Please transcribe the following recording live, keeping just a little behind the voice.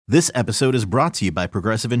This episode is brought to you by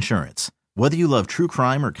Progressive Insurance. Whether you love true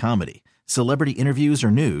crime or comedy, celebrity interviews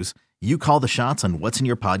or news, you call the shots on what's in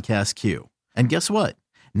your podcast queue. And guess what?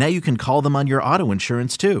 Now you can call them on your auto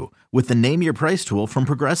insurance too with the Name Your Price tool from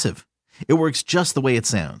Progressive. It works just the way it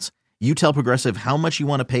sounds. You tell Progressive how much you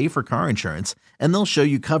want to pay for car insurance, and they'll show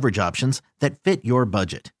you coverage options that fit your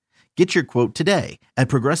budget. Get your quote today at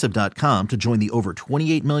Progressive.com to join the over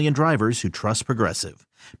 28 million drivers who trust Progressive.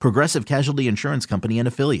 Progressive Casualty Insurance Company and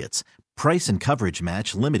Affiliates. Price and coverage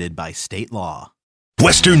match limited by state law.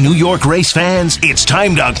 Western New York race fans, it's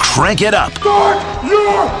time to crank it up. Start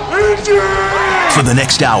your engine! For the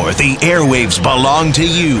next hour, the airwaves belong to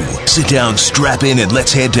you. Sit down, strap in, and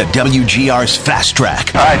let's head to WGR's Fast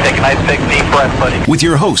Track. All right, take a nice big deep breath, buddy. With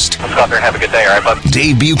your host, Let's go out there and have a good day, all right, bud?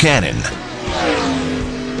 Dave Buchanan.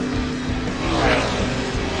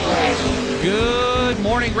 Good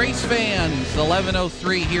morning, race fans.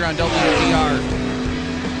 11:03 here on WGR.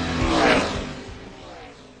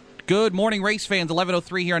 Good morning, race fans.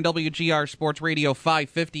 11:03 here on WGR Sports Radio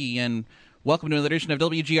 550, and welcome to another edition of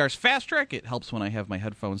WGR's Fast Track. It helps when I have my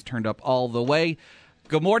headphones turned up all the way.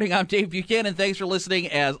 Good morning, I'm Dave Buchanan. Thanks for listening,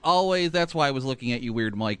 as always. That's why I was looking at you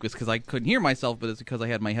weird, Mike, was because I couldn't hear myself, but it's because I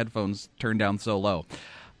had my headphones turned down so low.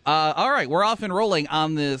 All right, we're off and rolling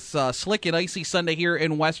on this slick and icy Sunday here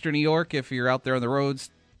in Western New York. If you're out there on the roads,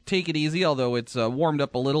 take it easy, although it's warmed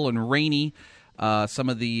up a little and rainy. Some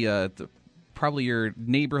of the probably your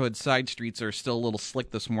neighborhood side streets are still a little slick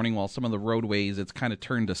this morning, while some of the roadways, it's kind of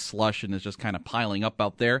turned to slush and is just kind of piling up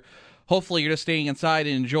out there. Hopefully you're just staying inside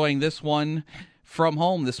and enjoying this one from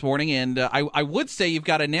home this morning. And I would say you've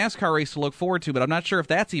got a NASCAR race to look forward to, but I'm not sure if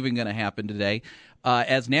that's even going to happen today.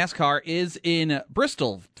 As NASCAR is in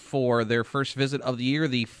Bristol for their first visit of the year,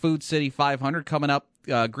 the Food City 500 coming up.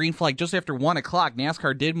 Green flag just after 1 o'clock.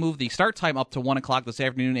 NASCAR did move the start time up to 1 o'clock this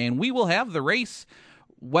afternoon, and we will have the race,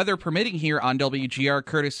 weather permitting, here on WGR,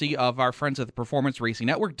 courtesy of our friends at the Performance Racing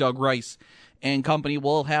Network. Doug Rice and company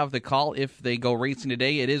will have the call if they go racing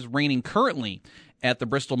today. It is raining currently at the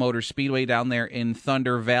Bristol Motor Speedway down there in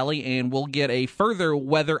Thunder Valley, and we'll get a further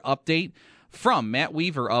weather update from Matt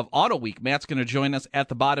Weaver of Auto Week. Matt's going to join us at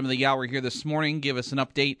the bottom of the hour here this morning, give us an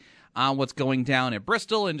update on what's going down at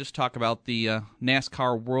Bristol, and just talk about the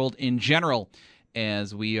NASCAR world in general,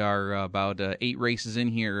 as we are about 8 races in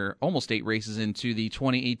here, almost 8 races into the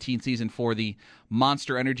 2018 season for the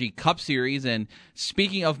Monster Energy Cup Series. And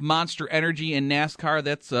speaking of Monster Energy and NASCAR,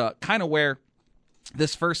 that's kind of where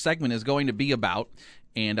this first segment is going to be about.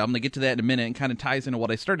 And I'm going to get to that in a minute, and kind of ties into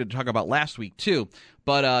what I started to talk about last week, too.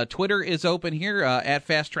 But Twitter is open here at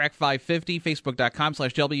FastTrack550,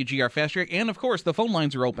 Facebook.com/WGRFastTrack. And, of course, the phone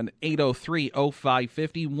lines are open at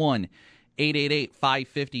 803-0550,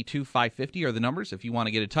 1-888-550-2550 are the numbers if you want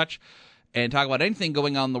to get in touch and talk about anything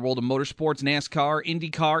going on in the world of motorsports, NASCAR,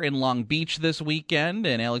 IndyCar in Long Beach this weekend,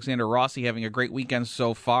 and Alexander Rossi having a great weekend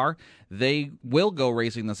so far. They will go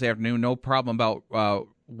racing this afternoon. No problem about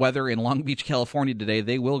weather in Long Beach, California today.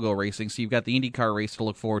 They will go racing, so you've got the IndyCar race to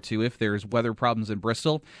look forward to if there's weather problems in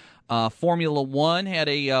Bristol. Formula One had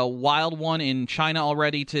a wild one in China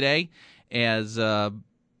already today, as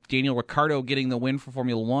Daniel Ricciardo getting the win for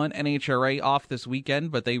Formula One. NHRA off this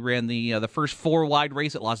weekend, but they ran the first 4-wide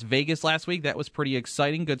race at Las Vegas last week. That was pretty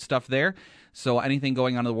exciting. Good stuff there. So anything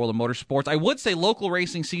going on in the world of motorsports. I would say local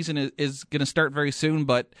racing season is going to start very soon,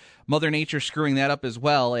 but Mother Nature screwing that up as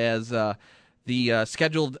well, as the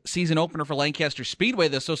scheduled season opener for Lancaster Speedway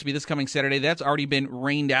that's supposed to be this coming Saturday, that's already been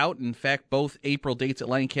rained out. In fact, both April dates at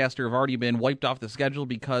Lancaster have already been wiped off the schedule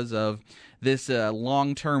because of this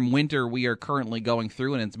long-term winter we are currently going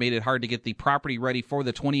through, and it's made it hard to get the property ready for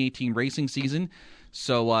the 2018 racing season.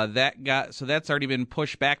 So that's already been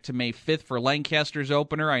pushed back to May 5th for Lancaster's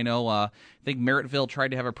opener. I know I think Merrittville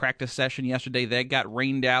tried to have a practice session yesterday. That got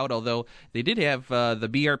rained out, although they did have the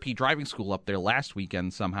BRP driving school up there last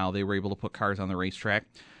weekend. Somehow they were able to put cars on the racetrack.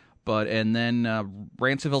 And then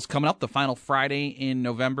Ransomville's coming up, the final Friday in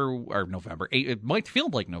November. It might feel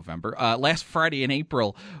like November. Last Friday in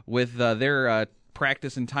April with their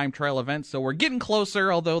practice and time trial events. So we're getting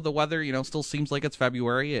closer, although the weather, still seems like it's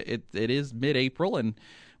February. It is mid-April, and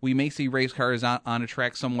we may see race cars on a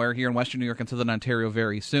track somewhere here in Western New York and Southern Ontario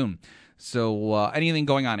very soon. So anything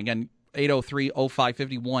going on, again,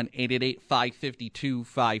 803-0551,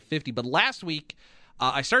 888-552-550. But last week,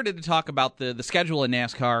 I started to talk about the schedule in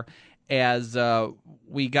NASCAR, as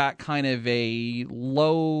we got kind of a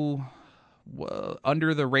low,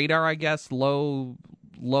 under the radar, I guess, low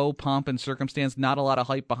low pomp and circumstance, not a lot of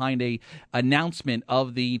hype behind a announcement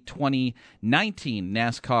of the 2019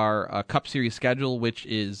 NASCAR Cup Series schedule, which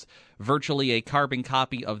is virtually a carbon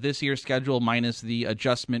copy of this year's schedule minus the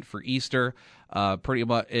adjustment for Easter. Pretty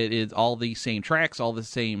much it is all the same tracks, all the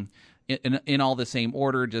same in all the same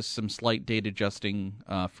order, just some slight date adjusting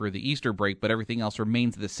for the Easter break, but everything else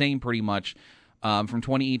remains the same pretty much from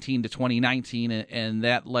 2018 to 2019, and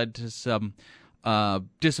that led to some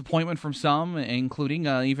disappointment from some, including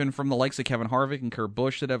even from the likes of Kevin Harvick and Kurt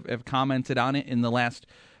Busch that have commented on it in the last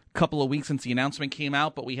couple of weeks since the announcement came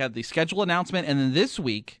out. But we had the schedule announcement, and then this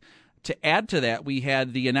week, to add to that, we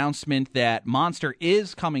had the announcement that Monster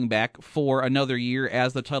is coming back for another year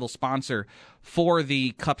as the title sponsor for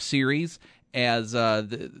the Cup Series. As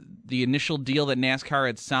the initial deal that NASCAR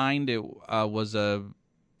had signed, it was a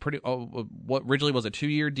what originally was a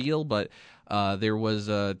 2-year deal, but there was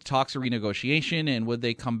talks of renegotiation, and would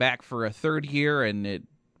they come back for a third year? And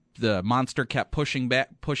the Monster kept pushing back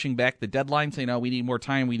the deadline, saying, "No, we need more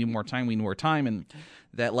time, and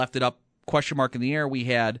that left it up question mark in the air. We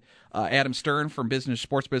had Adam Stern from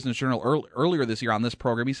Sports Business Journal earlier this year on this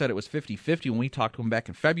program. He said it was 50-50 when we talked to him back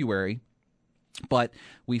in February. But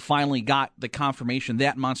we finally got the confirmation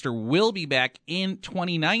that Monster will be back in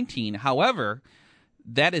 2019. However,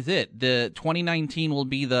 that is it. The 2019 will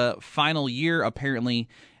be the final year, apparently,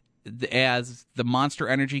 as the Monster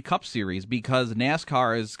Energy Cup Series, because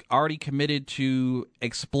NASCAR is already committed to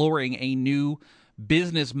exploring a new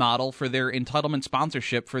business model for their entitlement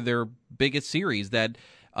sponsorship for their biggest series. That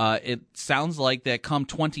it sounds like that come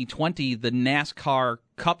 2020, the NASCAR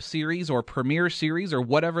Cup Series or Premier Series or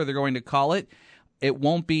whatever they're going to call it, it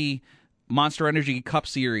won't be Monster Energy Cup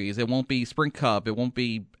Series, it won't be Sprint Cup, it won't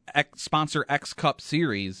be Sponsor X Cup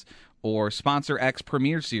Series or Sponsor X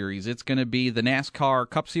Premier Series. It's going to be the NASCAR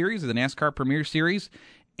Cup Series or the NASCAR Premier Series,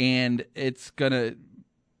 and it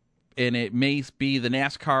may be the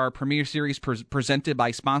NASCAR Premier Series presented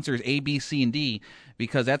by sponsors A, B, C, and D,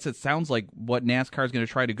 because it sounds like what NASCAR is going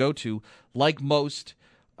to try to go to. Like most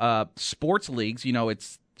sports leagues,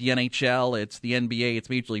 it's the NHL, it's the NBA, it's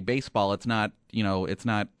Major League Baseball. It's not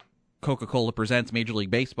Coca-Cola presents Major League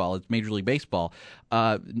Baseball. It's Major League Baseball.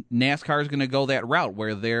 NASCAR is going to go that route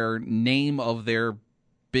where their name of their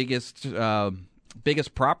biggest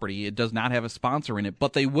property, it does not have a sponsor in it,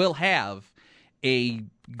 but they will have a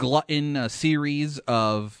glutton series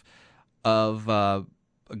of a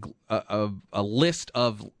list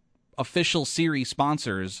of official series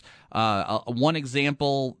sponsors. One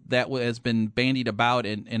example that has been bandied about,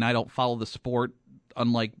 and I don't follow the sport,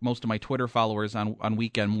 unlike most of my Twitter followers on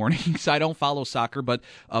weekend mornings. I don't follow soccer, but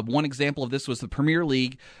one example of this was the Premier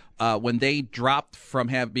League. When they dropped from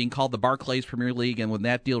being called the Barclays Premier League, and when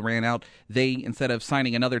that deal ran out, they, instead of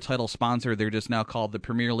signing another title sponsor, they're just now called the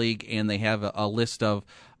Premier League, and they have a list of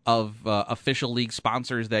official league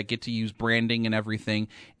sponsors that get to use branding and everything.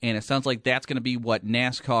 And it sounds like that's going to be what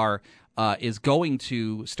NASCAR is going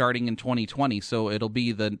to starting in 2020. So it'll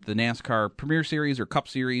be the NASCAR Premier Series or Cup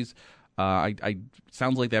Series.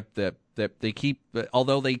 Sounds like that they keep,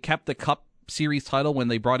 although they kept the Cup Series title when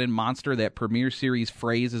they brought in Monster, that Premier Series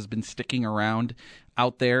phrase has been sticking around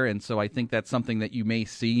out there, and so I think that's something that you may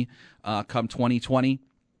see come 2020.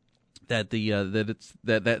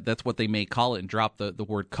 That's what they may call it and drop the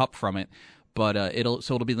word Cup from it. But it'll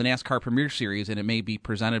be the NASCAR Premier Series, and it may be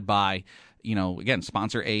presented by, again,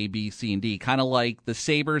 sponsor A, B, C, and D, kind of like the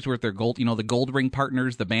Sabres with their gold, the gold ring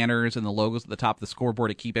partners, the banners and the logos at the top of the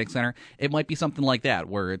scoreboard at KeyBank Center. It might be something like that,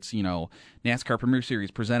 where it's, NASCAR Premier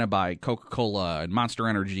Series presented by Coca-Cola and Monster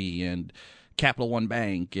Energy and Capital One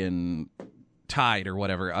Bank and Tide or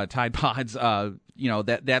whatever, Tide Pods.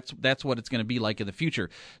 That's what it's going to be like in the future.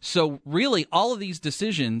 So really, all of these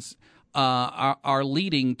decisions are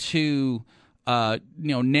leading to.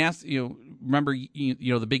 Remember,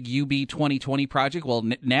 the big UB 2020 project? Well,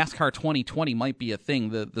 NASCAR 2020 might be a thing.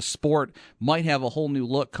 The sport might have a whole new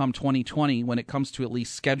look come 2020 when it comes to at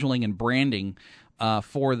least scheduling and branding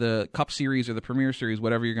for the Cup Series or the Premier Series,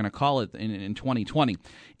 whatever you're going to call it, in 2020.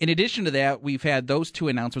 In addition to that, we've had those two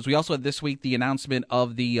announcements. We also had this week the announcement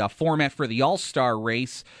of the format for the All-Star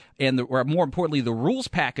race, or more importantly, the rules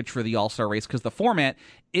package for the All-Star race, because the format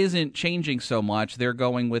isn't changing so much. They're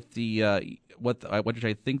going with the what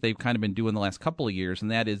I think they've kind of been doing the last couple of years,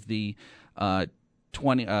 and that is the 30,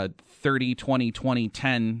 20, 20,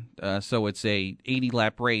 10. So it's a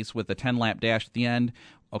 80-lap race with a 10-lap dash at the end.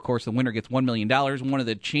 Of course, the winner gets $1 million. One of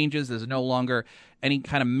the changes is no longer any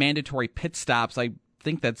kind of mandatory pit stops. I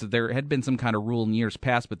think there had been some kind of rule in years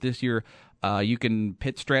past, but this year you can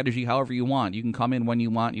pit strategy however you want. You can come in when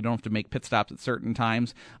you want. You don't have to make pit stops at certain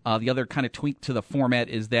times. The other kind of tweak to the format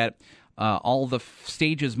is that All the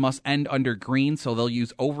stages must end under green, so they'll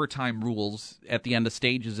use overtime rules at the end of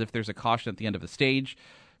stages if there's a caution at the end of a stage.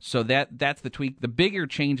 So that's the tweak. The bigger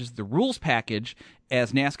change is the rules package,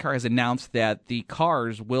 as NASCAR has announced that the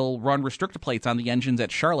cars will run restrictor plates on the engines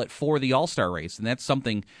at Charlotte for the All-Star race, and that's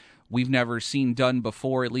something we've never seen done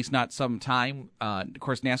before, at least not some time. Of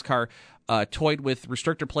course, NASCAR toyed with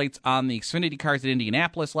restrictor plates on the Xfinity cars at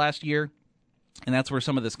Indianapolis last year, and that's where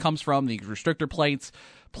some of this comes from, the restrictor plates,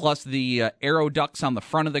 plus the aero ducts on the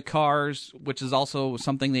front of the cars, which is also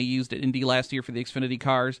something they used at Indy last year for the Xfinity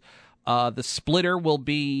cars. The splitter will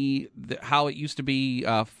be how it used to be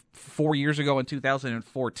 4 years ago in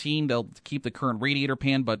 2014. They'll keep the current radiator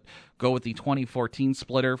pan, but go with the 2014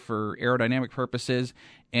 splitter for aerodynamic purposes,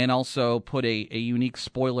 and also put a unique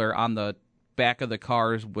spoiler on the back of the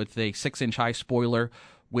cars with a 6-inch high spoiler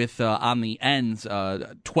with on the ends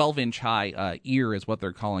 12-inch high ear is what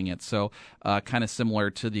they're calling it. So kind of similar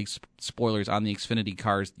to the spoilers on the Xfinity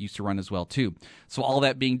cars used to run as well too. So all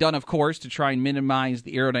that being done, of course, to try and minimize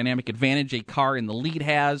the aerodynamic advantage a car in the lead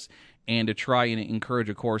has, and to try and encourage,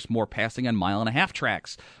 of course, more passing on 1.5 mile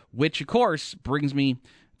tracks, which of course brings me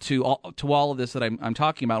to all of this that I'm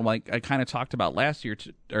talking about. Like I kind of talked about last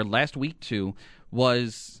week too,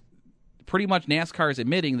 was pretty much NASCAR is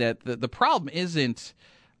admitting that the problem isn't.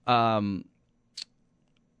 The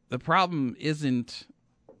problem isn't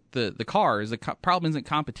the cars. The problem isn't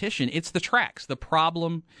competition. It's the tracks. The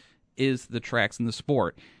problem is the tracks in the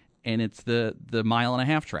sport, and it's the 1.5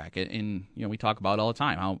 mile track. And we talk about it all the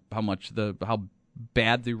time how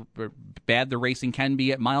bad the racing can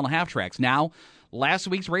be at 1.5 mile tracks. Now, last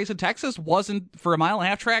week's race in Texas wasn't for a 1.5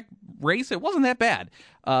 mile track race. It wasn't that bad,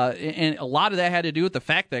 and a lot of that had to do with the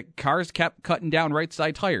fact that cars kept cutting down right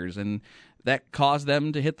side tires, and that caused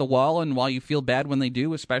them to hit the wall. And while you feel bad when they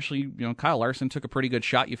do, especially, Kyle Larson took a pretty good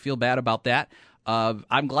shot. You feel bad about that.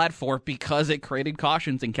 I'm glad for it because it created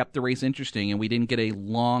cautions and kept the race interesting, and we didn't get a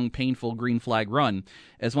long, painful green flag run.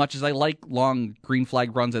 As much as I like long green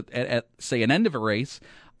flag runs at say, an end of a race,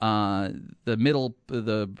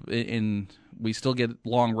 we still get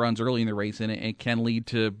long runs early in the race, and it can lead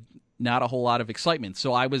to not a whole lot of excitement.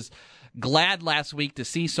 So I was glad last week to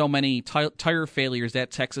see so many tire failures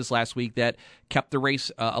at Texas last week that kept the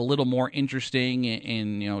race a little more interesting,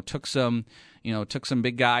 and took some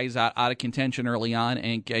big guys out of contention early on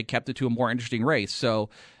and kept it to a more interesting race. So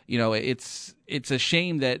it's a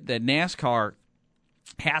shame that NASCAR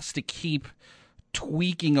has to keep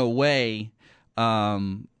tweaking away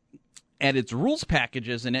at its rules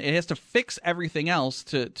packages, and it has to fix everything else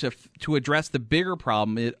to address the bigger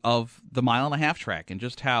problem of the 1.5 mile track and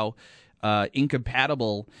just how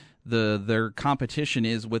incompatible their competition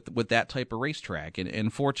is with that type of racetrack. And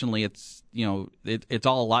unfortunately, it's it's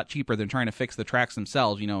all a lot cheaper than trying to fix the tracks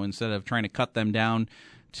themselves. Instead of trying to cut them down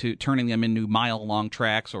to turning them into mile-long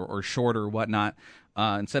tracks or shorter or whatnot,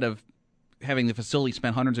 instead of having the facility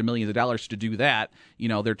spend hundreds of millions of dollars to do that,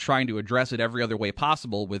 they're trying to address it every other way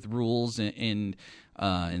possible with rules and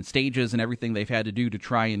stages and everything they've had to do to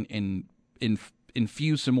try and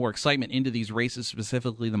infuse some more excitement into these races,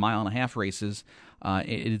 specifically the 1.5 mile races.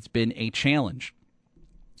 It's been a challenge.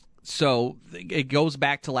 So it goes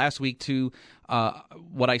back to last week to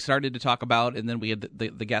what I started to talk about, and then we had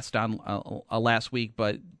the guest on last week,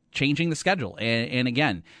 but changing the schedule. And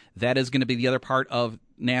again, that is going to be the other part of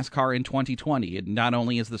NASCAR in 2020. Not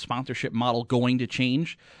only is the sponsorship model going to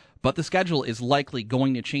change, but the schedule is likely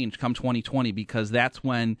going to change come 2020, because that's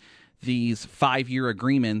when these 5-year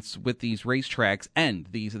agreements with these racetracks end.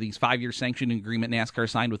 These 5-year sanctioning agreement NASCAR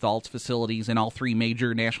signed with all its facilities in all 3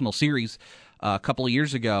 major national series a couple of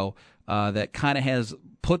years ago, that kind of has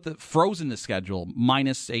frozen the schedule,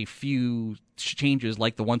 minus a few changes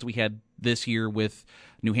like the ones we had this year with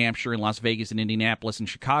New Hampshire and Las Vegas and Indianapolis and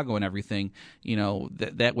Chicago and everything.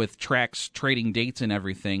 That with tracks trading dates and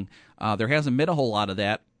everything, there hasn't been a whole lot of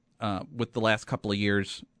that with the last couple of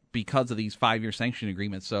years because of these 5-year sanction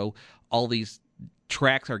agreements. So all these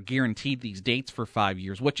tracks are guaranteed these dates for 5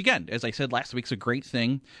 years, which, again, as I said last week, is a great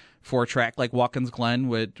thing for a track like Watkins Glen,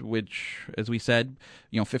 which, as we said,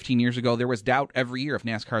 15 years ago, there was doubt every year if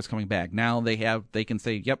NASCAR is coming back. Now they can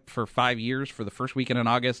say, yep, for 5 years, for the first weekend in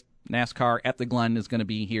August, NASCAR at the Glen is going to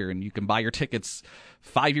be here, and you can buy your tickets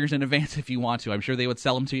 5 years in advance if you want to. I'm sure they would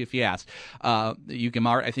sell them to you if you asked. I think you can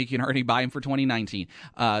already buy them for 2019.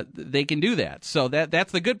 They can do that. So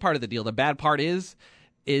that's the good part of the deal. The bad part is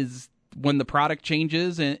when the product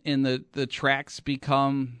changes and the tracks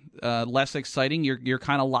become less exciting, you're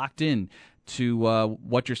kind of locked in to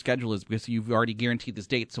what your schedule is, because you've already guaranteed this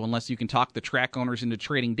date. So unless you can talk the track owners into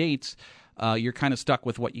trading dates, you're kind of stuck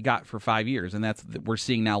with what you got for 5 years. And we're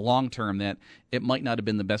seeing now long-term that it might not have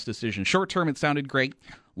been the best decision. Short-term, it sounded great.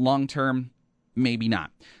 Long-term, maybe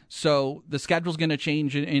not. So the schedule's going to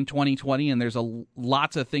change in 2020, and there's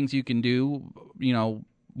lots of things you can do.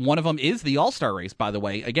 One of them is the All-Star race, by the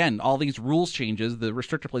way. Again, all these rules changes, the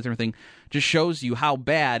restrictor plates and everything, just shows you how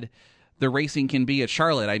bad the racing can be at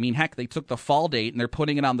Charlotte. I mean, heck, they took the fall date and they're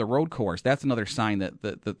putting it on the road course. That's another sign that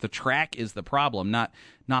the track is the problem, not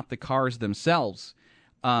the cars themselves.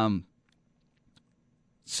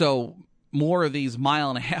 So more of these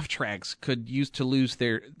mile-and-a-half tracks could use to lose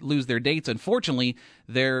their dates. Unfortunately,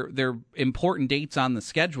 they're important dates on the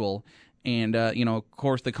schedule. And, of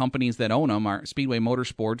course, the companies that own them are Speedway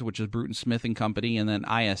Motorsports, which is Bruton Smith and Company, and then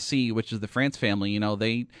ISC, which is the France family.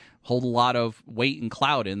 They hold a lot of weight and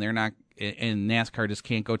clout, and they're not. And NASCAR just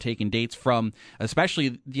can't go taking dates from,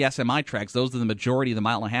 especially the SMI tracks. Those are the majority of the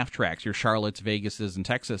mile-and-a-half tracks, your Charlottes, Vegases, and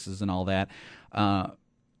Texases and all that.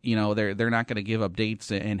 They're not going to give up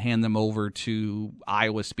dates and hand them over to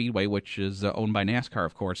Iowa Speedway, which is owned by NASCAR,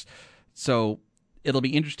 of course. So it'll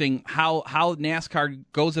be interesting how NASCAR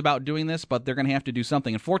goes about doing this, but they're going to have to do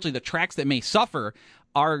something. Unfortunately, the tracks that may suffer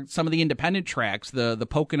are some of the independent tracks, the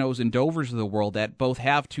Poconos and Dovers of the world that both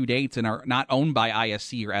have 2 dates and are not owned by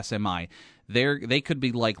ISC or SMI. They could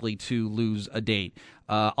be likely to lose a date.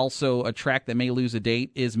 Also, a track that may lose a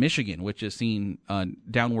date is Michigan, which has seen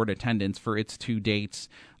downward attendance for its 2 dates,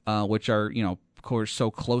 which are, of course,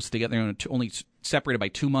 so close together, only separated by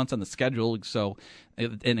 2 months on the schedule. So,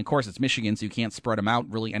 and of course, it's Michigan, so you can't spread them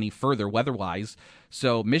out really any further weather-wise.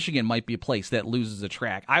 So Michigan might be a place that loses a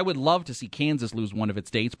track. I would love to see Kansas lose one of its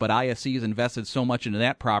dates, but ISC has invested so much into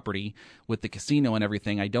that property with the casino and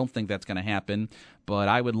everything. I don't think that's going to happen. But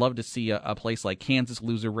I would love to see a place like Kansas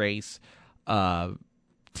lose a race.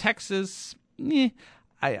 Texas,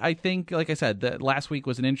 I think, like I said, that last week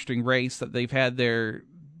was an interesting race. That they've had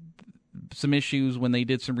some issues when they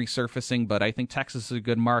did some resurfacing, but I think Texas is a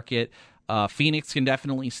good market. Phoenix can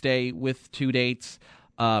definitely stay with 2 dates.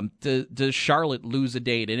 Does Charlotte lose a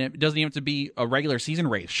date? And it doesn't even have to be a regular season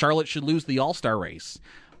race. Charlotte should lose the All-Star race.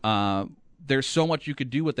 There's so much you could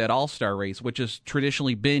do with that All-Star race, which has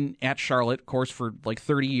traditionally been at Charlotte, of course, for like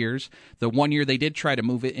 30 years. The one year they did try to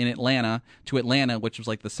move it in Atlanta, which was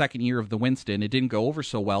like the second year of the Winston. It didn't go over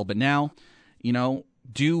so well, but now,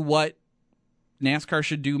 do what NASCAR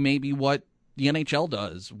should do, maybe what the NHL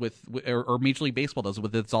does or Major League Baseball does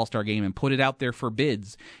with its All-Star Game, and put it out there for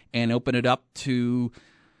bids and open it up to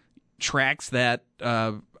tracks that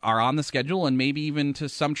are on the schedule, and maybe even to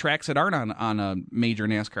some tracks that aren't on a major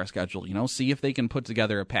NASCAR schedule. See if they can put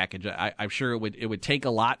together a package. I'm sure it would take a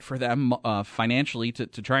lot for them financially to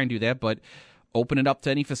try and do that, but open it up to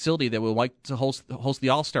any facility that would like to host the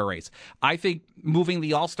All-Star race. I think moving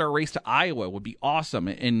the All-Star race to Iowa would be awesome.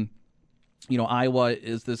 And Iowa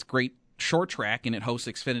is this great short track, and it hosts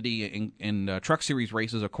Xfinity and Truck Series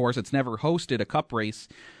races. Of course, it's never hosted a Cup race,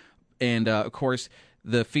 and of course,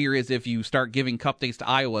 the fear is if you start giving Cup dates to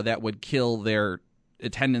Iowa, that would kill their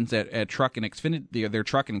attendance at Truck and Xfinity, their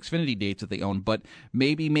Truck and Xfinity dates that they own. But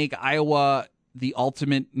maybe make Iowa the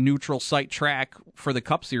ultimate neutral site track for the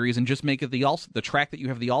Cup Series, and just make it the track that you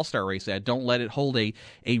have the All-Star race at. Don't let it hold a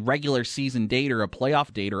regular season date or a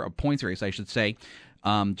playoff date or a points race, I should say.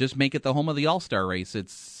 Just make it the home of the All-Star race.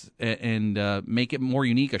 Make it more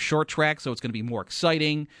unique, a short track, so it's going to be more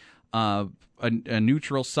exciting. A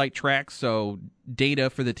neutral site track, so data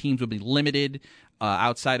for the teams would be limited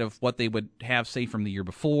outside of what they would have, say, from the year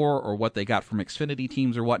before or what they got from Xfinity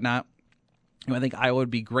teams or whatnot. I think Iowa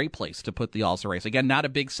would be a great place to put the All-Star race. Again, not a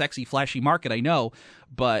big, sexy, flashy market, I know,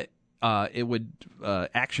 but it would,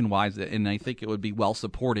 action-wise, and I think it would be well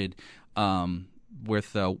supported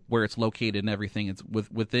with where it's located and everything. It's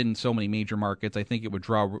within so many major markets. I think it would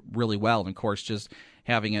draw really well. And of course, just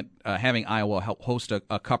having Iowa help host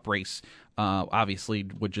a Cup race obviously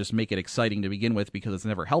would just make it exciting to begin with, because it's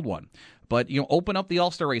never held one. But open up the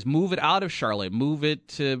All-Star race, move it out of Charlotte, move it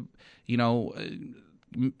to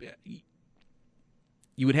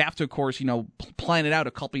you would have to, of course, plan it out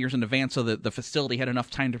a couple years in advance so that the facility had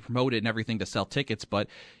enough time to promote it and everything to sell tickets. But,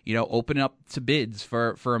 open it up to bids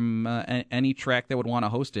from any track that would want to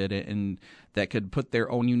host it and that could put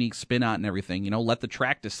their own unique spin on it and everything. Let the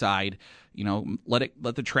track decide. Let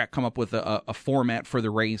the track come up with a format for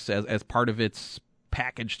the race as part of its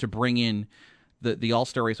package to bring in the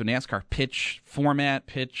All-Star race with NASCAR. Pitch format,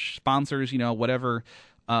 pitch sponsors, whatever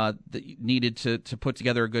that needed to put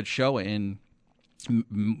together a good show. And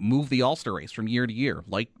move the All-Star race from year to year,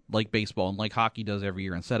 like baseball and like hockey does every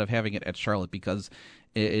year, instead of having it at Charlotte, because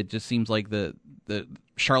it just seems like the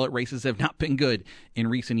Charlotte races have not been good in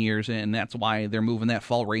recent years, and that's why they're moving that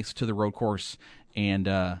fall race to the road course. And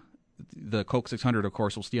the Coke 600, of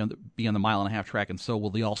course, will be on the mile-and-a-half track, and so will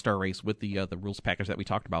the All-Star race with the rules package that we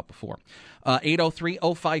talked about before.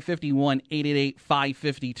 803-0551,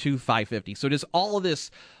 888-550-2550. So just all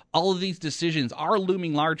of these decisions are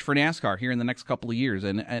looming large for NASCAR here in the next couple of years.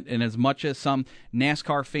 And as much as some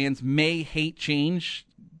NASCAR fans may hate change,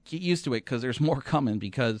 get used to it, because there's more coming,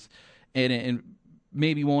 because it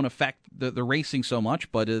maybe won't affect the racing so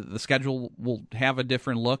much, but the schedule will have a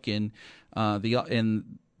different look in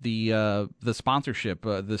the sponsorship,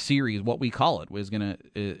 the series, what we call it,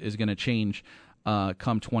 is gonna change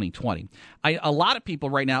come 2020. A lot of people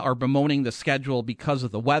right now are bemoaning the schedule because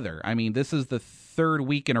of the weather. I mean, this is the third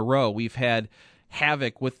week in a row we've had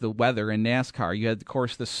havoc with the weather in NASCAR. You had, of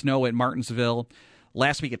course, the snow at Martinsville.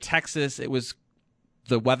 Last week at Texas,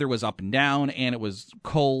 the weather was up and down, and it was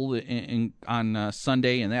cold on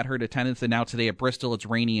Sunday, and that hurt attendance. And now today at Bristol, it's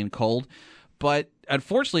rainy and cold. But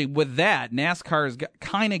unfortunately, with that, NASCAR's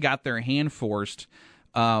kind of got their hand forced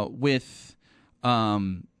with what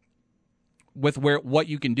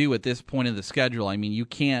you can do at this point in the schedule. I mean, you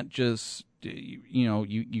can't just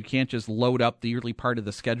you can't just load up the early part of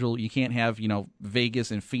the schedule. You can't have Vegas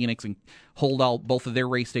and Phoenix and hold out both of their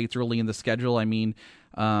race dates early in the schedule. I mean,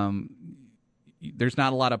 there's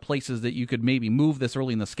not a lot of places that you could maybe move this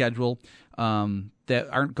early in the schedule that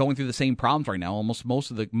aren't going through the same problems right now. Almost most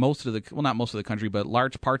of the well, not most of the country, but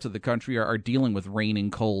large parts of the country are dealing with rain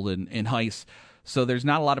and cold and ice. So there's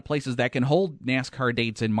not a lot of places that can hold NASCAR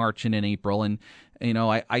dates in March and in April. And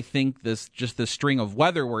I think this string of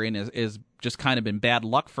weather we're in is just kind of been bad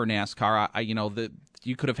luck for NASCAR.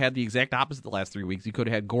 You could have had the exact opposite the last 3 weeks. You could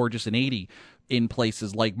have had gorgeous and 80 in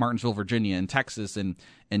places like Martinsville, Virginia, and Texas and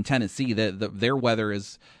Tennessee. Their weather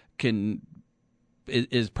is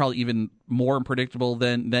probably even more unpredictable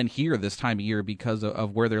than here this time of year because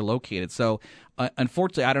of where they're located. So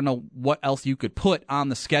unfortunately, I don't know what else you could put on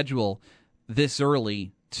the schedule this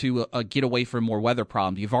early to get away from more weather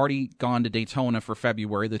problems. You've already gone to Daytona for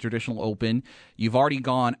February, the traditional Open. You've already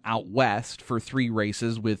gone out west for 3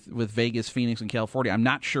 races with Vegas, Phoenix, and California. I'm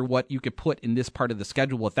not sure what you could put in this part of the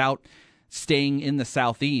schedule without staying in the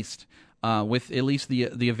Southeast. With at least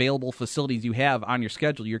the available facilities you have on your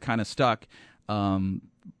schedule, you're kind of stuck.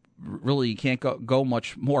 Really, you can't go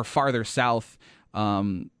much more farther south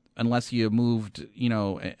unless you moved.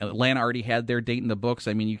 Atlanta already had their date in the books.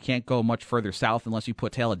 I mean, you can't go much further south unless you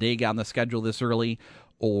put Talladega on the schedule this early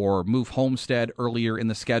or move Homestead earlier in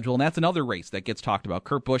the schedule. And that's another race that gets talked about.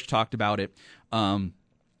 Kurt Busch talked about it,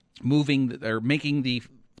 making the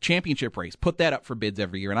championship race, put that up for bids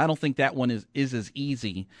every year. And I don't think that one is as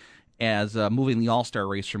easy as moving the All-Star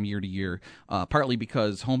race from year to year, partly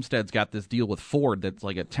because Homestead's got this deal with Ford that's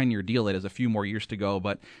like a 10-year deal that has a few more years to go.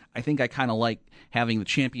 But I think I kind of like having the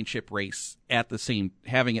championship race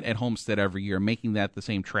having it at Homestead every year, making that the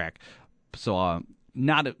same track. So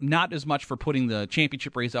not as much for putting the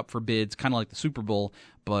championship race up for bids, kind of like the Super Bowl,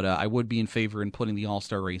 but I would be in favor in putting the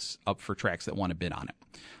All-Star race up for tracks that want to bid on it.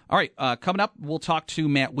 All right, coming up, we'll talk to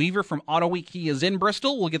Matt Weaver from Auto Week. He is in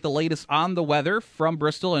Bristol. We'll get the latest on the weather from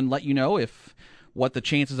Bristol and let you know what the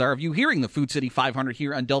chances are of you hearing the Food City 500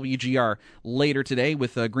 here on WGR later today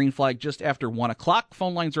with a green flag just after 1 o'clock.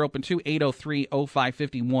 Phone lines are open too,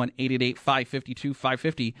 803-0551,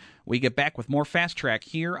 888-552-550. We get back with more Fast Track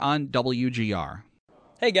here on WGR.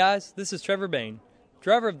 Hey guys, this is Trevor Bain,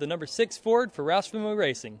 driver of the number 6 Ford for Roush Fenway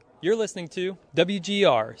Racing. You're listening to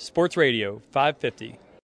WGR Sports Radio 550.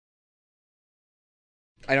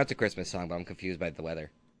 I know it's a Christmas song, but I'm confused by the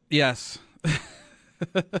weather. Yes.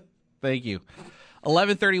 Thank you.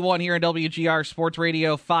 11:31 here on WGR Sports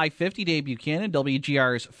Radio 550. Dave Buchanan,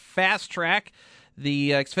 WGR's Fast Track.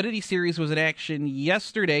 The Xfinity Series was in action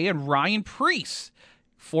yesterday, and Ryan Preece,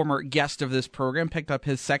 former guest of this program, picked up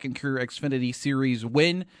his second career Xfinity Series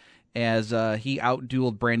win as he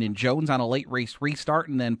outdueled Brandon Jones on a late race restart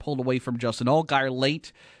and then pulled away from Justin Allgaier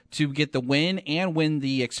late to get the win and win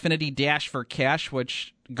the Xfinity Dash for Cash,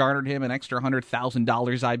 which garnered him an extra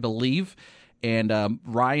 $100,000, I believe. And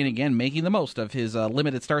Ryan, again, making the most of his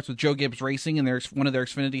limited starts with Joe Gibbs Racing and one of their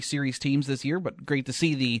Xfinity Series teams this year. But great to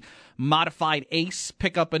see the modified Ace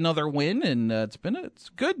pick up another win. And it's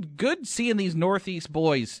good seeing these Northeast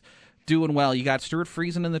boys doing well. You got Stuart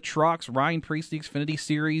Friesen in the trucks, Ryan Preece, the Xfinity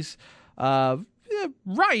Series. Ryan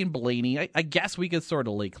Blaney, I guess we could sort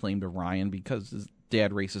of lay claim to Ryan because his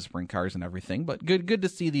dad races sprint cars and everything. But good to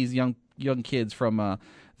see these young kids from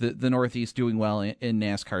the Northeast doing well in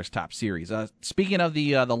NASCAR's Top Series. Speaking of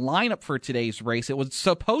the lineup for today's race, it was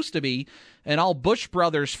supposed to be an all Busch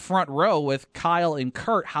Brothers front row with Kyle and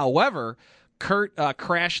Kurt. However, Kurt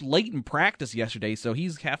crashed late in practice yesterday, so he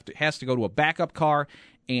has to go to a backup car,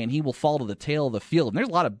 and he will fall to the tail of the field. And there's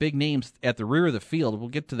a lot of big names at the rear of the field. We'll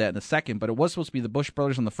get to that in a second, but it was supposed to be the Busch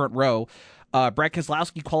Brothers on the front row. Brad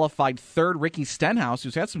Keselowski qualified third. Ricky Stenhouse,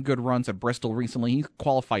 who's had some good runs at Bristol recently, he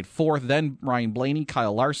qualified fourth. Then Ryan Blaney,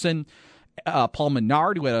 Kyle Larson, Paul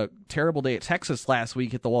Menard, who had a terrible day at Texas last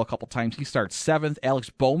week, hit the wall a couple times. He starts seventh. Alex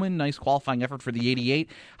Bowman, nice qualifying effort for the 88.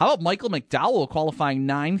 How about Michael McDowell qualifying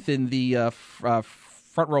ninth in the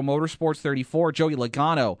Front Row Motorsports 34? Joey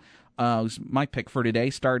Logano, who's my pick for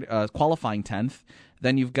today, qualifying 10th.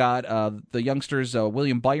 Then you've got the youngsters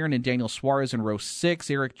William Byron and Daniel Suarez in row 6.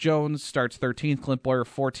 Eric Jones starts 13th. Clint Bowyer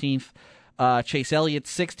 14th. Chase Elliott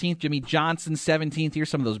 16th. Jimmy Johnson 17th. Here's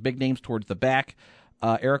some of those big names towards the back.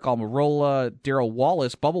 Eric Almirola, Darrell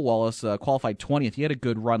Wallace, Bubba Wallace qualified 20th. He had a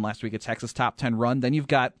good run last week at Texas, top 10 run. Then you've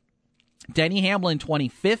got Denny Hamlin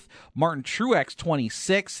 25th. Martin Truex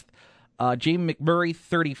 26th. Jamie McMurray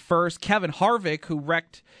 31st. Kevin Harvick, who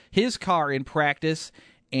wrecked his car in practice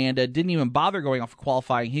and didn't even bother going off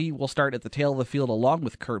qualifying, he will start at the tail of the field along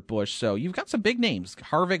with Kurt Busch. So you've got some big names.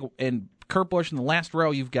 Harvick and Kurt Busch in the last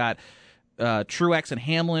row. You've got Truex and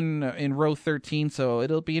Hamlin in row 13. So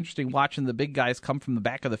it'll be interesting watching the big guys come from the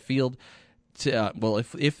back of the field.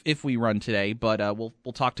 If we run today, but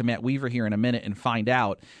we'll talk to Matt Weaver here in a minute and find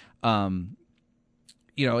out.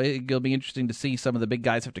 It'll be interesting to see some of the big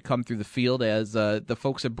guys have to come through the field as the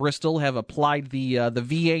folks at Bristol have applied the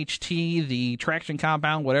VHT, the traction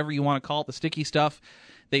compound, whatever you want to call it, the sticky stuff.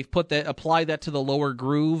 They've applied that to the lower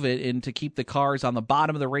groove and to keep the cars on the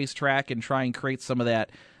bottom of the racetrack and try and create some of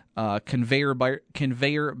that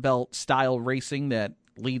conveyor belt style racing that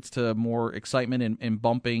leads to more excitement and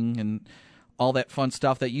bumping and all that fun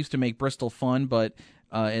stuff that used to make Bristol fun, but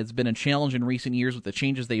it's been a challenge in recent years with the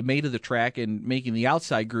changes they've made to the track and making the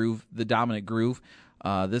outside groove the dominant groove.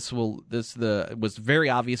 This was very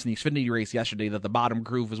obvious in the Xfinity race yesterday that the bottom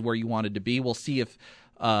groove is where you wanted to be. We'll see if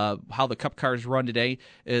how the Cup cars run today.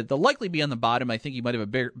 They'll likely be on the bottom. I think you might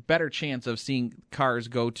have a better chance of seeing cars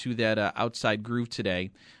go to that outside groove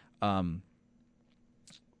today.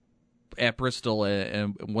 At Bristol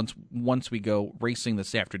and once we go racing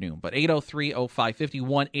this afternoon. But 803-0550,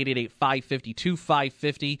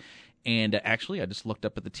 1-888-552-550. And actually, I just looked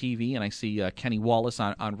up at the TV and I see Kenny Wallace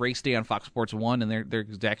on Race Day on Fox Sports 1, and they're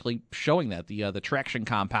exactly showing that, the traction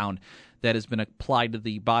compound that has been applied to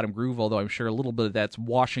the bottom groove, although I'm sure a little bit of that's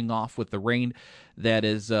washing off with the rain that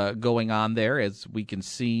is going on there, as we can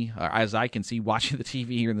see, or as I can see watching the TV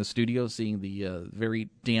here in the studio, seeing the very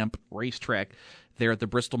damp racetrack there at the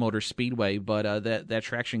Bristol Motor Speedway. But that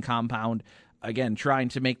traction compound, again, trying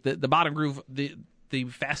to make the bottom groove the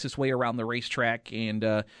fastest way around the racetrack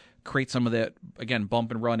and create some of that, again,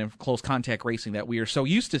 bump and run and close contact racing that we are so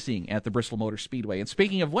used to seeing at the Bristol Motor Speedway. And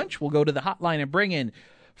speaking of which, we'll go to the hotline and bring in,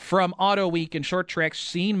 from Auto Week and Short Track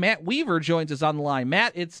scene, Matt Weaver joins us on the line.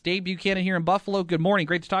 Matt, it's Dave Buchanan here in Buffalo. Good morning.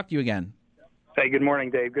 Great to talk to you again. Hey, good morning,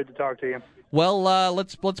 Dave. Good to talk to you. Well,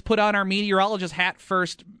 let's put on our meteorologist hat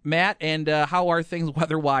first, Matt, and how are things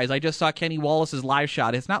weather-wise? I just saw Kenny Wallace's live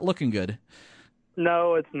shot. It's not looking good.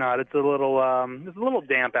 No, it's not. It's a little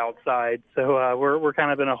damp outside, so we're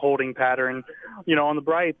kind of in a holding pattern. You know, on the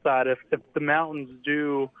bright side, if the mountains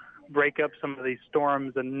do break up some of these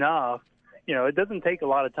storms enough, you know, it doesn't take a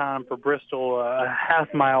lot of time for Bristol a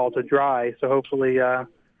half mile to dry. So hopefully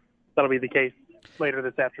that'll be the case later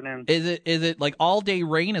this afternoon. Is it like all day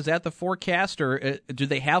rain? Is that the forecast, or do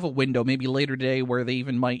they have a window maybe later today where they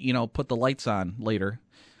even might, you know, put the lights on later?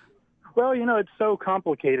 Well, you know, it's so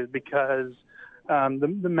complicated because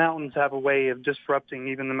the mountains have a way of disrupting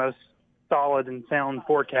even the most solid and sound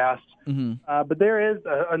forecasts. Mm-hmm. But there is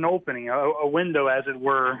an opening, a window, as it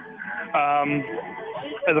were.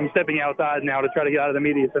 As I'm stepping outside now to try to get out of the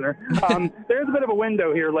media center, there's a bit of a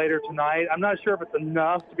window here later tonight. I'm not sure if it's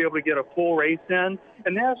enough to be able to get a full race in.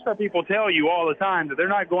 And NASCAR people tell you all the time that they're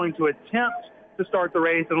not going to attempt to start the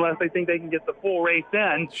race unless they think they can get the full race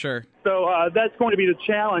in. Sure. So that's going to be the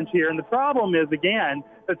challenge here. And the problem is, again,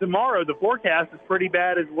 that tomorrow the forecast is pretty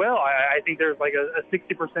bad as well. I think there's like a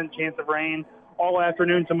 60% chance of rain all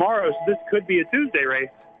afternoon tomorrow. So this could be a Tuesday race.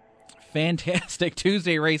 Fantastic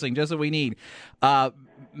Tuesday racing, just what we need.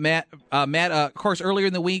 Matt, of course, earlier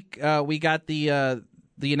in the week we got the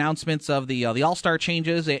the announcements of the All-Star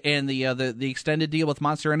changes and the extended deal with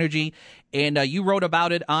Monster Energy, and you wrote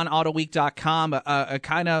about it on AutoWeek.com.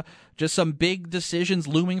 Kind of just some big decisions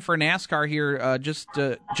looming for NASCAR here,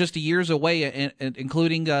 just years away,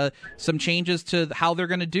 including some changes to how they're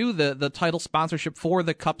going to do the title sponsorship for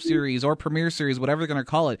the Cup Series or Premier Series, whatever they're going to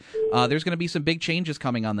call it. There's going to be some big changes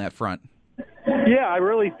coming on that front. Yeah, I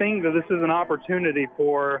really think that this is an opportunity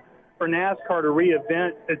for NASCAR to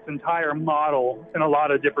reinvent its entire model in a lot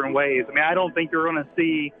of different ways. I mean, I don't think you're going to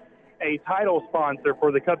see a title sponsor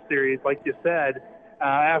for the Cup Series, like you said,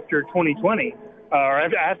 after 2020. Or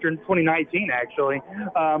after 2019, actually.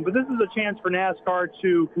 But this is a chance for NASCAR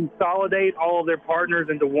to consolidate all of their partners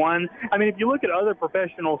into one. I mean, if you look at other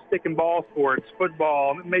professional stick and ball sports,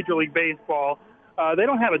 football, Major League Baseball, they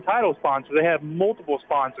don't have a title sponsor. They have multiple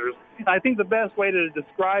sponsors. And I think the best way to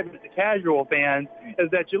describe it to casual fans is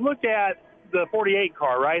that you look at the 48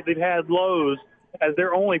 car, right? They've had Lowe's as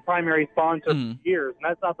their only primary sponsor for years, and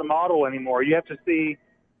that's not the model anymore. You have to see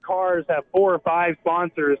cars have 4 or 5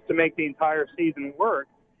 sponsors to make the entire season work.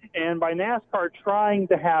 And by NASCAR trying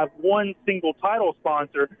to have one single title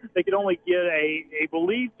sponsor, they could only get a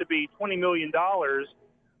believed to be $20 million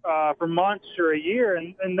for Monster a year,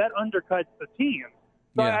 and that undercuts the team.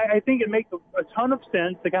 So Yeah. I think it makes a ton of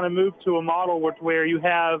sense to kind of move to a model where you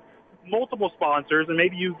have multiple sponsors and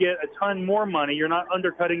maybe you get a ton more money. You're not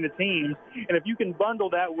undercutting the teams. And if you can bundle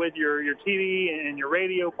that with your TV and your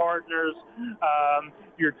radio partners,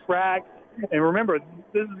 your track, and remember,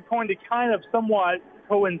 this is going to kind of somewhat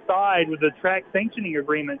coincide with the track sanctioning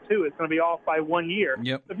agreement, too. It's going to be off by 1 year.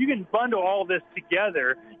 Yep. So if you can bundle all this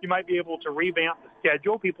together, you might be able to revamp the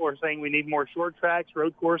schedule. People are saying we need more short tracks,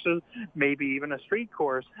 road courses, maybe even a street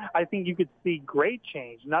course. I think you could see great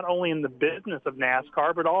change, not only in the business of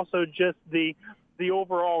NASCAR, but also just the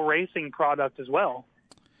overall racing product as well.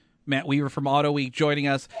 Matt Weaver from Auto Week joining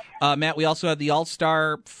us. Matt, we also had the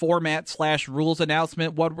All-Star format / rules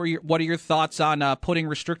announcement. What are your thoughts on putting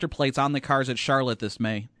restrictor plates on the cars at Charlotte this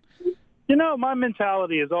May? You know, my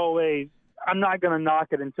mentality is always, I'm not going to knock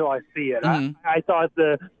it until I see it. Mm-hmm. I thought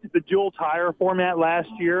the dual tire format last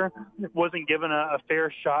year wasn't given a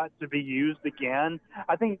fair shot to be used again.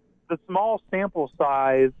 I think the small sample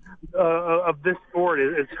size of this sport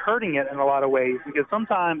is hurting it in a lot of ways, because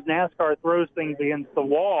sometimes NASCAR throws things against the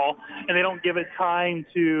wall and they don't give it time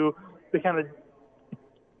to kind of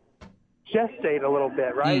gestate a little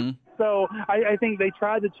bit, right? Mm-hmm. So I think they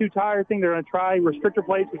tried the 2-tire thing. They're going to try restrictor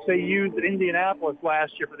plates, which they used at Indianapolis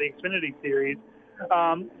last year for the Xfinity Series.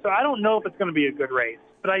 So I don't know if it's going to be a good race,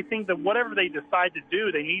 but I think that whatever they decide to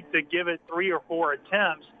do, they need to give it 3 or 4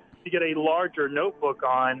 attempts to get a larger notebook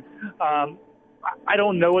on. I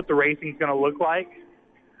don't know what the racing's going to look like.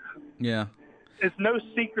 Yeah. It's no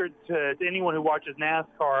secret to anyone who watches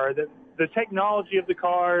NASCAR that the technology of the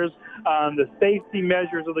cars, the safety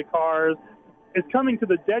measures of the cars, is coming to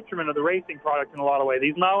the detriment of the racing product in a lot of ways.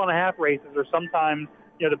 These mile-and-a-half races are sometimes,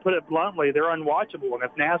 to put it bluntly, they're unwatchable. And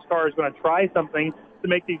if NASCAR is going to try something to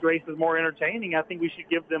make these races more entertaining, I think we should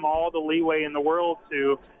give them all the leeway in the world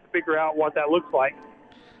to figure out what that looks like.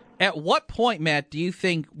 At what point, Matt, do you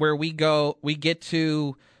think where we get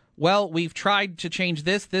to, well, we've tried to change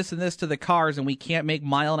this, and this to the cars, and we can't make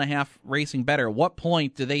mile-and-a-half racing better? At what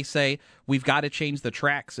point do they say we've got to change the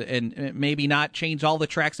tracks, and maybe not change all the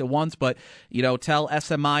tracks at once, but tell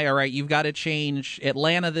SMI, all right, you've got to change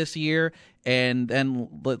Atlanta this year, and then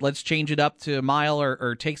let's change it up to a mile,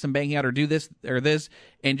 or take some banking out, or do this or this,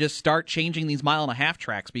 and just start changing these mile-and-a-half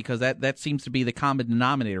tracks, because that seems to be the common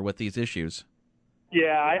denominator with these issues.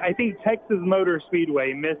 Yeah, I think Texas Motor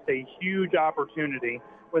Speedway missed a huge opportunity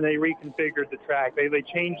when they reconfigured the track. They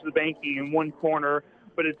changed the banking in one corner,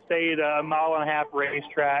 but it stayed a mile-and-a-half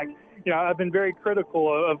racetrack. I've been very critical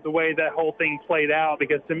of the way that whole thing played out,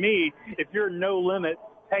 because to me, if you're No Limit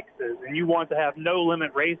Texas and you want to have no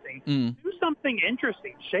limit racing, do something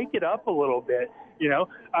interesting. Shake it up a little bit.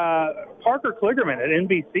 Parker Kligerman at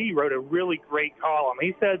NBC wrote a really great column.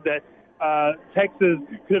 He said that Texas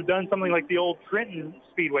could have done something like the old Trenton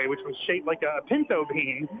Speedway, which was shaped like a pinto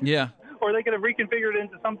bean. Yeah. Or they could have reconfigured it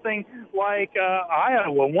into something like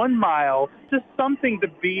Iowa, 1 mile, just something to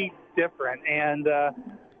be different. And,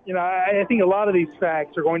 I think a lot of these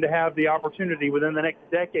tracks are going to have the opportunity within the next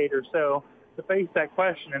decade or so to face that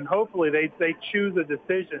question. And hopefully they choose a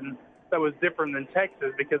decision that was different than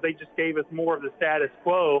Texas, because they just gave us more of the status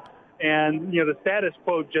quo. And, the status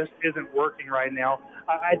quo just isn't working right now.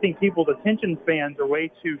 I think people's attention spans are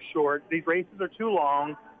way too short. These races are too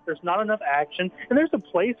long. There's not enough action. And there's a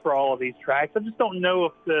place for all of these tracks. I just don't know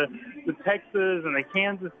if the Texas and the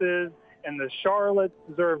Kansases and the Charlottes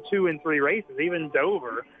deserve 2 and 3 races, even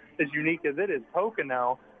Dover. as unique as it is,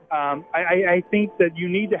 Pocono. I think that you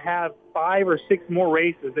need to have 5 or 6 more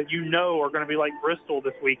races that you know are going to be like Bristol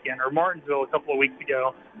this weekend or Martinsville a couple of weeks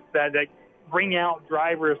ago that bring out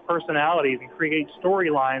drivers' personalities and create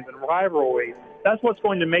storylines and rivalries. That's what's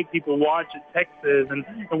going to make people watch at Texas and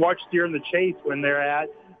watch Steer in the Chase when they're at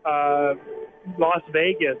Las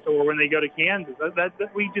Vegas or when they go to Kansas.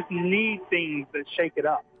 We just need things that shake it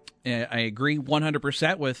up. I agree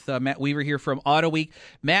 100% with Matt Weaver here from Auto Week.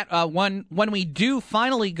 Matt, when we do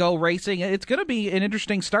finally go racing, it's going to be an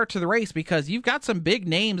interesting start to the race because you've got some big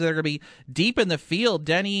names that are going to be deep in the field.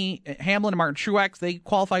 Denny Hamlin and Martin Truex, they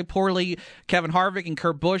qualified poorly. Kevin Harvick and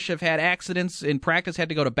Kurt Busch have had accidents in practice, had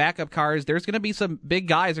to go to backup cars. There's going to be some big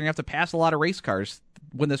guys that are going to have to pass a lot of race cars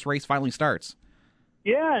when this race finally starts.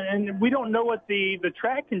 Yeah, and we don't know what the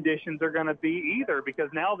track conditions are going to be either because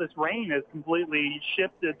now this rain has completely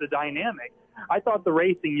shifted the dynamic. I thought the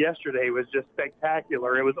racing yesterday was just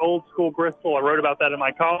spectacular. It was old school Bristol. I wrote about that in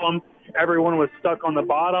my column. Everyone was stuck on the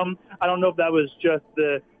bottom. I don't know if that was just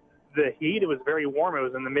the heat. It was very warm. It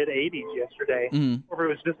was in the mid-80s yesterday. Or it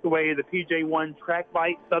was just the way the PJ1 track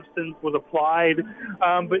bite substance was applied.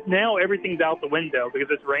 But now everything's out the window because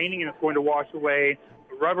it's raining and it's going to wash away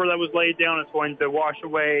rubber that was laid down. Is going to wash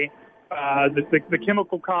away the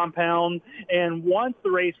chemical compound. And once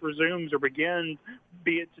the race resumes or begins,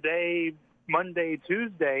 be it today, Monday,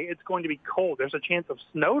 Tuesday, it's going to be cold. There's a chance of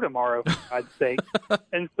snow tomorrow, for God's sake.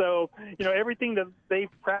 And so, everything that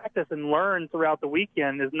they've practiced and learned throughout the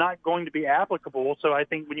weekend is not going to be applicable. So I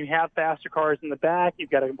think when you have faster cars in the back,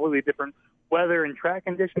 you've got a completely different weather and track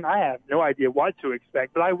condition. I have no idea what to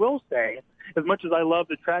expect. But I will say, as much as I love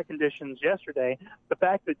the track conditions yesterday, the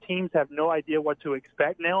fact that teams have no idea what to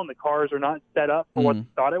expect now and the cars are not set up for what they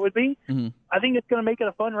thought it would be, I think it's going to make it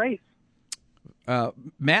a fun race.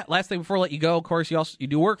 Matt, last thing before I let you go, of course, you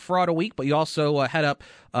do work for Auto Week, but you also head up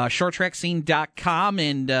shorttrackscene.com,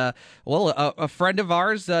 and a friend of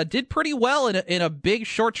ours did pretty well in a big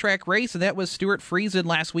short track race, and that was Stuart Friesen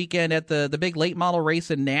last weekend at the big late model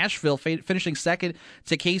race in Nashville, finishing second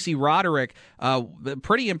to Casey Roderick.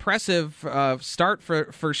 Pretty impressive start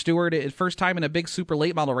for Stuart, first time in a big super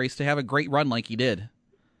late model race to have a great run like he did.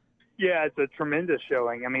 Yeah, it's a tremendous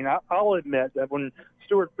showing. I mean, I'll admit that when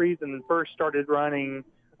Stuart Friesen first started running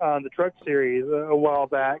the Truck Series a while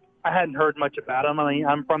back, I hadn't heard much about him. I mean,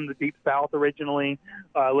 I'm from the Deep South originally,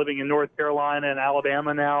 living in North Carolina and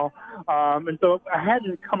Alabama now. And so I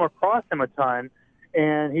hadn't come across him a ton.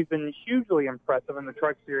 And he's been hugely impressive in the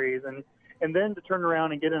Truck Series. And then to turn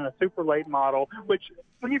around and get in a super late model, which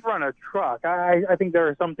when you've run a truck, I think there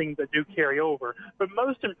are some things that do carry over. But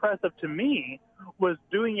most impressive to me was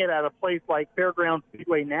doing it at a place like Fairgrounds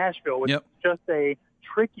Speedway Nashville, which is just a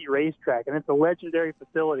tricky racetrack, and it's a legendary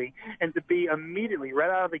facility. And to be immediately right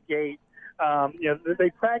out of the gate, they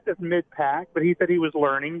practiced mid-pack, but he said he was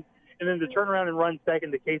learning. And then to turn around and run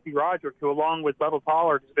second to Casey Roderick, who along with Bubba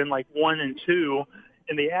Pollard has been like 1 and 2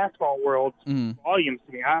 in the asphalt world, volumes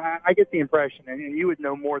to me. I get the impression, and you would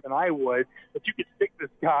know more than I would, that you could stick this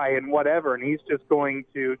guy in whatever, and he's just going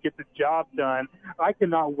to get the job done. I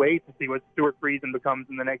cannot wait to see what Stuart Friesen becomes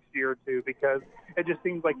in the next year or two, because it just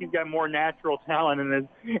seems like he's got more natural talent in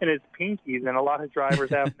his pinkies than a lot of drivers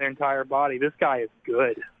have in their entire body. This guy is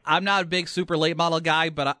good. I'm not a big super late model guy,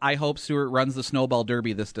 but I hope Stuart runs the Snowball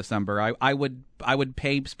Derby this December. I would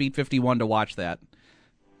pay Speed 51 to watch that.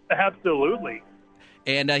 Absolutely.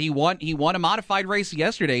 And he won a modified race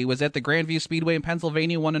yesterday. He was at the Grandview Speedway in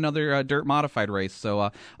Pennsylvania, won another dirt modified race. So,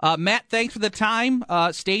 Matt, thanks for the time.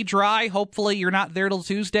 Stay dry. Hopefully you're not there till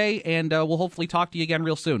Tuesday, and we'll hopefully talk to you again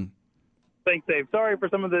real soon. Thanks, Dave. Sorry for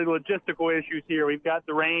some of the logistical issues here. We've got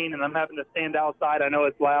the rain, and I'm having to stand outside. I know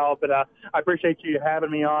it's loud, but I appreciate you having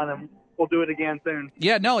me on, and we'll do it again soon.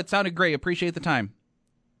 Yeah, no, it sounded great. Appreciate the time.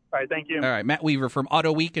 All right, thank you. All right, Matt Weaver from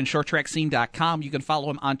Auto Week and ShortTrackScene.com. You can follow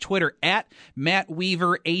him on Twitter at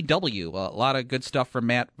MattWeaverAW. A lot of good stuff from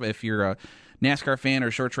Matt. If you're a NASCAR fan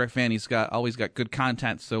or short track fan, he's always got good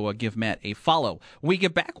content, so give Matt a follow. When we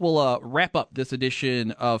get back, we'll wrap up this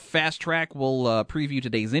edition of Fast Track. We'll preview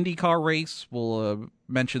today's IndyCar race. We'll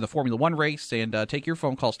mention the Formula One race, and take your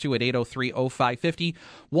phone calls too at 803-0550,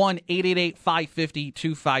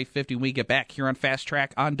 1-888-550-2550 when we get back here on Fast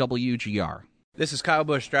Track on WGR. This is Kyle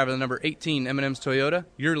Busch, driving the number 18 M&M's Toyota.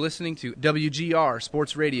 You're listening to WGR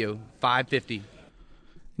Sports Radio 550.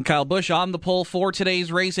 And Kyle Busch on the pole for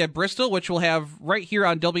today's race at Bristol, which we'll have right here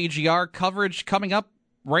on WGR coverage coming up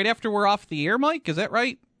right after we're off the air, Mike. Is that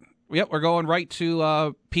right? Yep, we're going right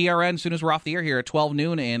to PRN as soon as we're off the air here at 12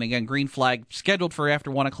 noon. And again, green flag scheduled for after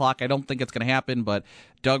 1 o'clock. I don't think it's going to happen, but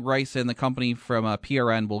Doug Rice and the company from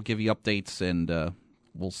PRN will give you updates, and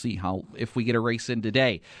we'll see if we get a race in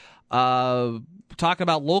today. Talking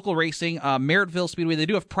about local racing, Merrittville Speedway, they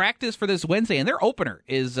do have practice for this Wednesday, and their opener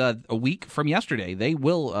is a week from yesterday. They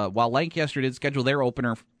will, while Lancaster did schedule their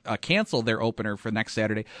opener, cancel their opener for next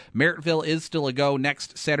Saturday, Merrittville is still a go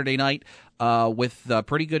next Saturday night with a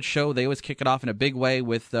pretty good show. They always kick it off in a big way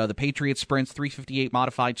with the Patriot Sprints 358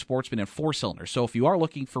 Modified Sportsman and 4-cylinder. So if you are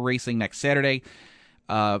looking for racing next Saturday,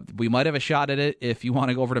 we might have a shot at it if you want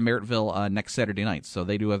to go over to Merrittville next Saturday night. So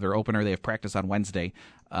they do have their opener. They have practice on Wednesday.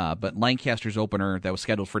 But Lancaster's opener that was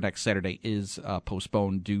scheduled for next Saturday is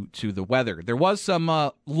postponed due to the weather. There was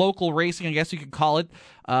some local racing, I guess you could call it.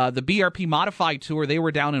 The BRP Modified Tour, they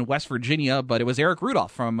were down in West Virginia, but it was Eric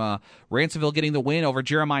Rudolph from Ransomville getting the win over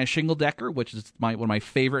Jeremiah Shingledecker, which is one of my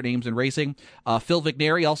favorite names in racing. Phil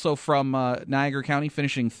Vigneri, also from Niagara County,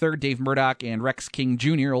 finishing third. Dave Murdoch and Rex King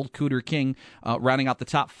Jr., old Cooter King, rounding out the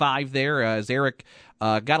top 5 there as Eric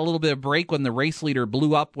got a little bit of break when the race leader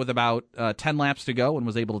blew up with about 10 laps to go and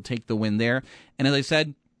was able to take the win there. And as I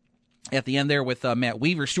said, at the end there with Matt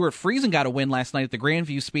Weaver, Stuart Friesen got a win last night at the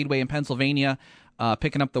Grandview Speedway in Pennsylvania,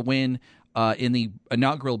 picking up the win in the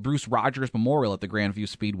inaugural Bruce Rogers Memorial at the Grandview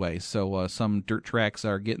Speedway. So some dirt tracks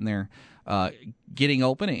are getting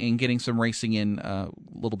open and getting some racing in a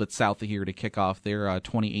little bit south of here to kick off their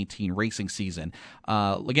 2018 racing season.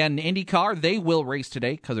 Again, IndyCar, they will race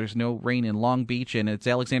today because there's no rain in Long Beach, and it's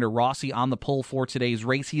Alexander Rossi on the pole for today's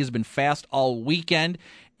race. He has been fast all weekend,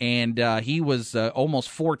 and he was almost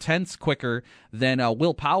 4/10 quicker than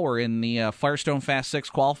Will Power in the Firestone Fast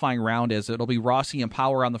 6 qualifying round, as it'll be Rossi and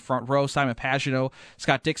Power on the front row, Simon Pagenaud,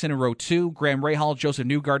 Scott Dixon in row 2, Graham Rahal, Joseph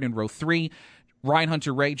Newgarden in row 3, Ryan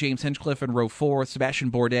Hunter-Reay, James Hinchcliffe in row 4, Sebastian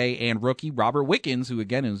Bourdais, and rookie Robert Wickens, who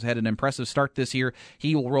again has had an impressive start this year.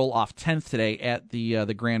 He will roll off 10th today at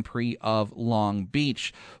the Grand Prix of Long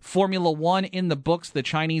Beach. Formula One in the books, the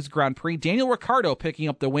Chinese Grand Prix. Daniel Ricciardo picking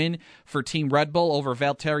up the win for Team Red Bull over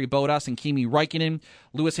Valtteri Bottas and Kimi Räikkönen.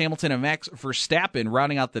 Lewis Hamilton and Max Verstappen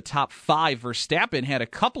rounding out the top 5. Verstappen had a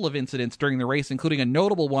couple of incidents during the race, including a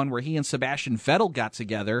notable one where he and Sebastian Vettel got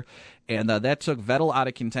together, and that took Vettel out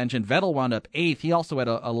of contention. Vettel wound up 8th. He also had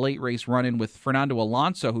a late race run-in with Fernando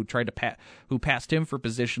Alonso, who passed him for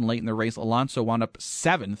position late in the race. Alonso wound up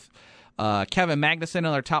 7th. Kevin Magnussen,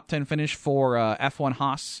 another top 10 finish for F1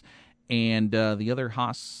 Haas, and the other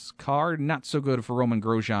Haas car, not so good for Roman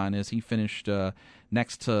Grosjean, as he finished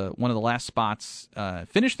next to one of the last spots,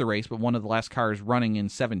 finished the race, but one of the last cars running in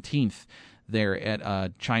 17th there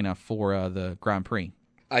at China for the Grand Prix.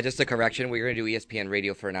 Just a correction, we're going to do ESPN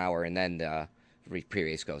radio for an hour, and then the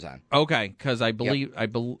pre-race goes on. Okay, because I believe,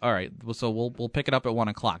 all right, so we'll pick it up at 1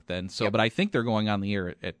 o'clock then. So, But I think they're going on the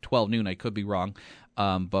air at 12 noon. I could be wrong.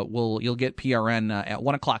 But you'll get PRN at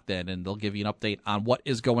 1 o'clock then, and they'll give you an update on what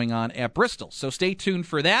is going on at Bristol. So stay tuned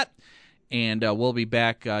for that, and we'll be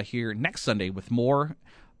back here next Sunday with more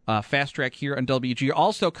Fast Track here on WGR.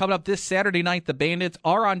 Also, coming up this Saturday night, the Bandits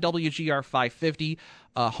are on WGR 550,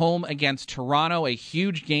 home against Toronto, a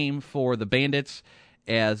huge game for the Bandits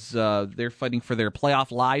as they're fighting for their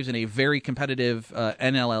playoff lives in a very competitive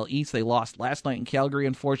NLL East. They lost last night in Calgary,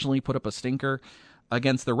 unfortunately, put up a stinker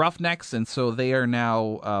against the Roughnecks, and so they are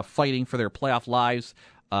now fighting for their playoff lives,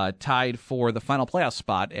 tied for the final playoff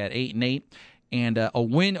spot at 8-8. And a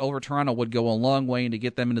win over Toronto would go a long way to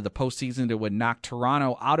get them into the postseason. It would knock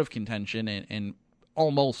Toronto out of contention and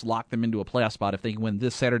almost lock them into a playoff spot if they win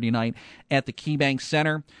this Saturday night at the KeyBank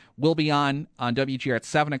Center. We'll be on WGR at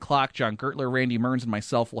 7 o'clock. John Gertler, Randy Mearns, and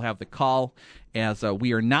myself will have the call, as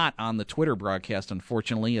we are not on the Twitter broadcast,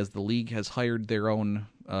 unfortunately, as the league has hired their own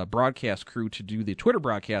broadcast crew to do the Twitter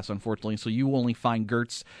broadcast, unfortunately. So you will only find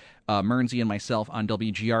Gertz, Mearnsy, and myself on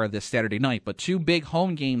WGR this Saturday night. But 2 big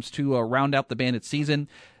home games to round out the Bandit season.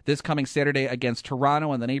 This coming Saturday against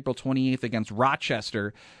Toronto, and then April 28th against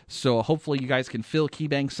Rochester. So hopefully you guys can fill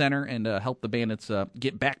KeyBank Center and help the Bandits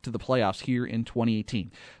get back to the playoffs here in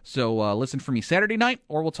 2018. So listen for me Saturday night,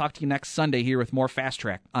 or we'll talk to you next Sunday here with more Fast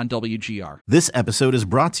Track on WGR. This episode is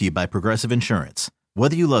brought to you by Progressive Insurance.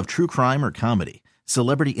 Whether you love true crime or comedy,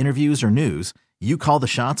 celebrity interviews or news, you call the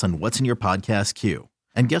shots on what's in your podcast queue.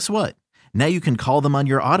 And guess what? Now you can call them on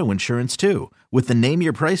your auto insurance too, with the Name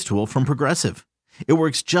Your Price tool from Progressive. It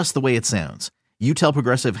works just the way it sounds. You tell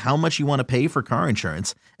Progressive how much you want to pay for car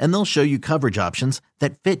insurance, and they'll show you coverage options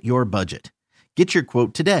that fit your budget. Get your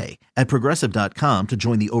quote today at Progressive.com to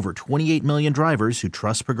join the over 28 million drivers who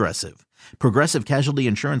trust Progressive. Progressive Casualty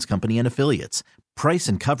Insurance Company and Affiliates. Price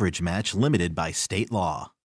and coverage match limited by state law.